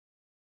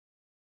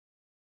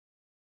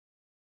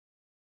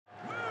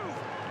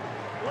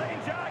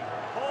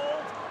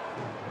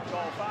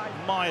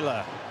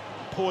Myler,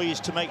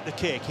 poised to make the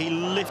kick. He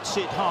lifts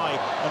it high,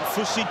 and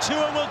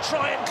Fusitua will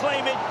try and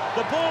claim it.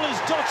 The ball is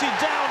dotted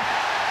down.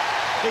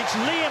 It's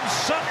Liam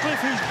Sutcliffe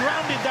who's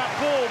grounded that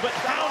ball, but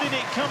how did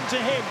it come to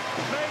him?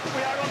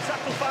 We are on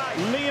tackle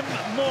 5. Liam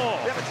Moore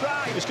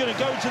is going to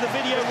go to the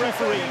video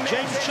referee.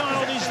 James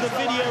Child is the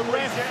video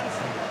ref.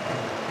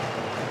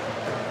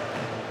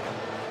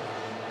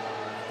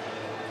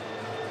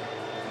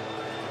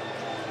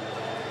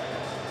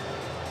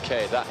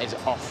 Okay, that is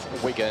off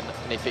Wigan,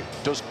 and if it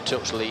does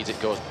touch Leeds, it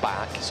goes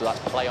back, so that's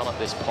play on at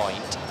this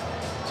point.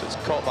 So it's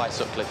caught by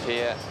Sutcliffe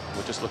here.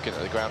 We're just looking at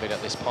the grounding at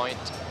this point.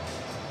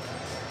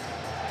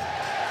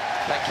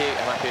 Thank you,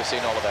 I'm happy to see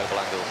all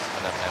available angles,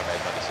 and I've now made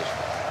my decision.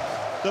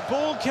 The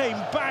ball came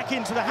back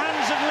into the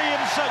hands of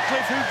Liam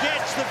Sutcliffe, who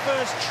gets the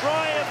first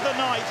try of the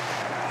night.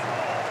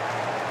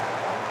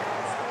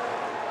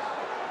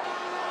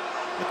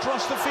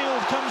 Across the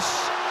field comes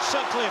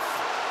Sutcliffe.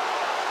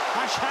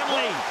 Ash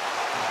Hanley.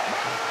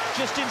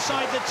 Just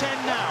inside the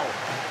 10 now.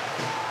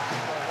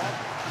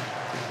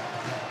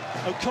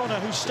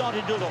 O'Connor, who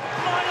started to look.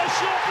 Myler,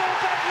 short ball,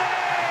 Bentley!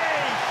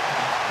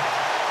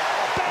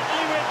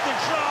 Bentley with the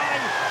try.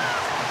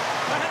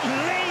 And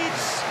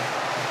Leeds.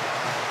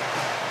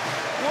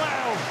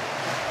 Wow,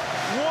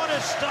 what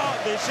a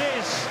start this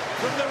is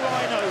from the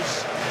Rhinos.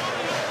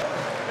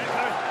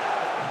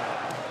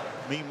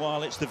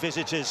 Meanwhile, it's the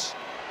visitors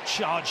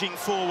charging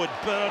forward.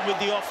 Byrne with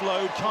the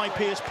offload. Kai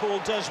Pearce-Paul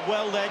does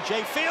well there.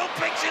 Jay Field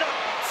picks it up.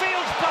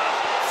 Field's pass.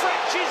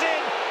 French is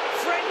in.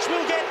 French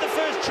will get the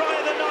first try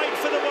of the night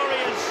for the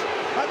Warriors.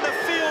 And the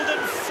Field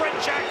and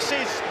French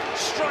axis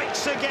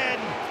strikes again.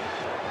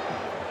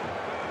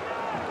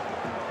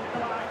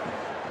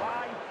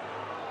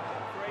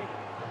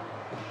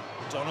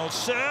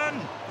 Donaldson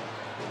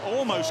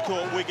almost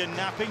caught Wigan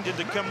napping, did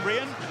the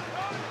Cumbrian.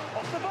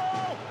 Off the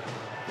ball.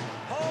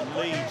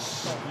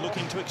 Leeds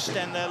looking to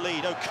extend their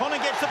lead. O'Connor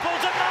gets the ball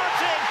to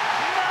Martin.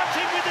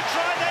 Martin with the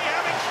try. They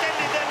have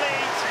extended their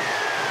lead.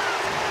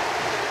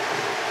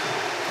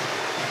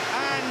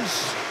 And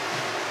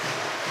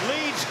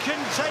Leeds can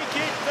take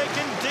it. They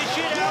can dish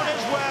it out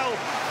as well.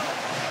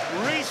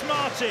 Reece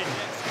Martin.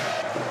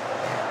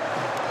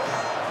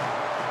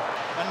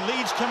 And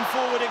Leeds come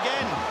forward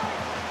again.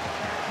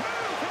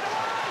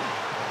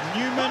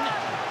 Newman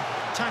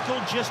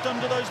tackled just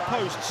under those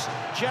posts.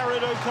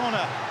 Jared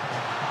O'Connor.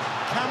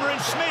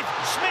 Cameron Smith.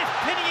 Smith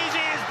pinning his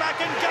ears back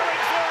and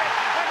going for it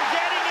and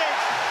getting it.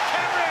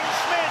 Cameron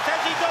Smith,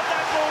 has he got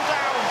that ball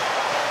down?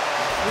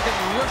 We're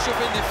going to rush up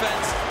in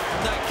defence.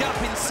 That gap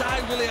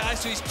inside Willie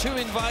Iso is too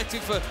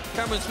inviting for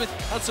Cameron Smith.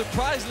 And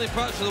surprisingly,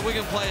 perhaps for the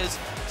Wigan players,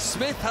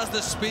 Smith has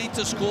the speed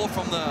to score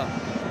from there.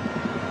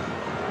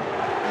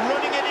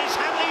 Running it is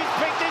Hanley, who's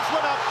picked this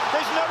one up.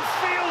 There's no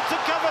Field to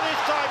cover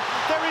this time.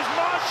 There is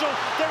Marshall.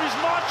 There is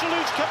Marshall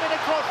who's coming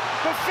across.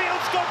 But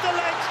Field's got the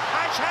legs.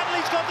 Ash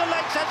Hanley's got the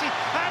legs, has he?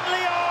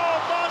 Hanley, oh,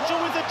 Marshall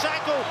with the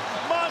tackle.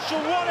 Marshall,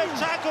 what a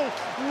tackle.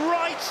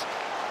 Right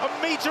a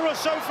metre or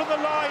so from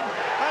the line.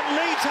 And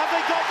Leeds, have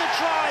they got the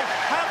try?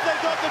 Have they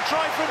got the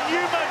try from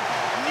Newman?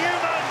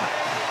 Newman.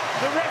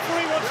 The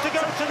referee wants to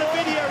go to the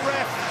video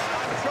ref.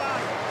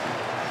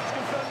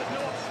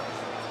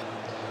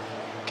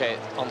 Okay,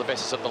 on the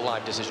basis of the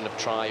live decision of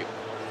try,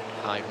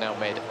 I've now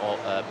made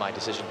my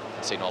decision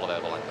and seen all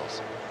available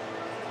angles.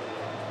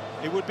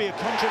 It would be a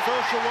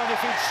controversial one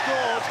if he'd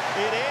scored.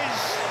 It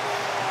is.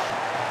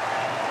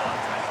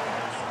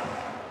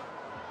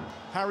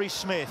 Harry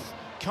Smith,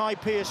 Kai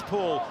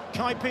Pearce-Paul.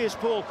 Kai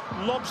Pearce-Paul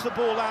lobs the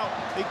ball out.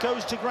 It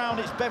goes to ground.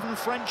 It's Bevan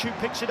French who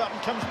picks it up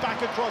and comes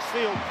back across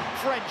field.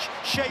 French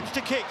shapes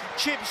to kick,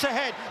 chips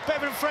ahead.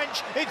 Bevan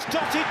French, it's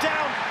dotted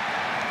down.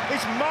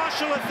 It's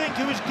Marshall, I think,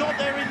 who has got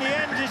there in the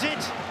end, is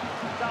it?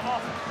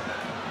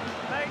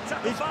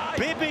 It's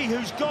Bibby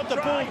who's got the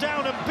ball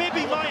down, and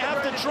Bibby might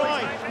have the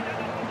try.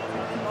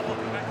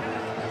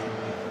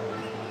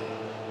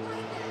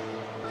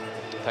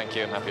 Thank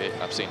you, I'm happy.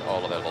 I've seen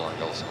all available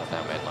angles. I've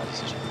now made my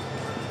decision.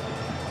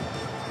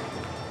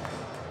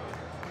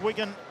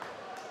 Wigan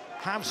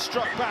have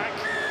struck back.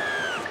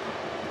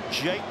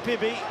 Jake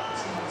Bibby.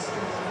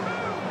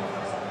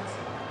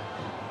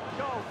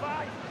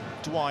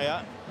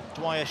 Dwyer.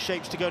 Dwyer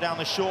shapes to go down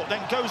the short,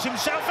 then goes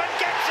himself and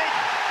gets it!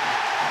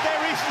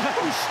 There is no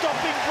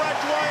stopping Brad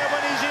Dwyer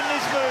when he's in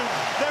this mood.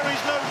 There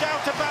is no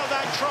doubt about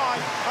that try,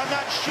 and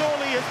that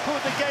surely has put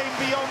the game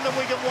beyond the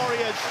Wigan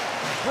Warriors.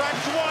 Brad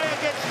Dwyer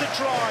gets the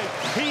try.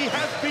 He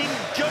has been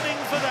gunning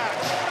for that.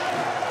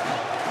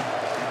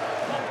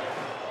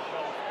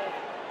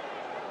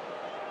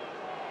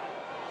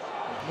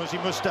 Muzi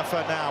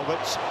Mustafa now, but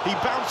he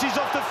bounces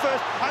off the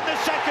first and the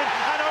second,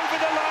 and over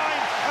the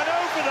line, and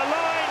over the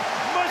line.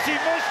 Muzi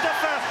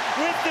Mustafa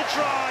with the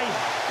try.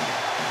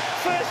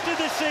 First of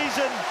the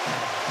season,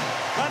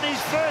 and he's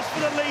first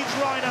for the Leeds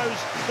Rhinos.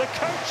 The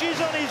coach is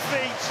on his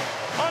feet,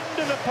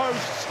 under the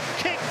posts,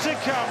 kick to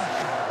come.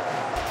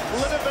 A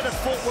little bit of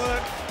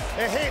footwork,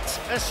 a hit,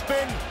 a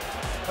spin,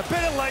 a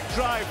bit of leg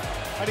drive,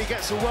 and he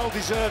gets a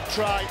well-deserved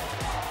try.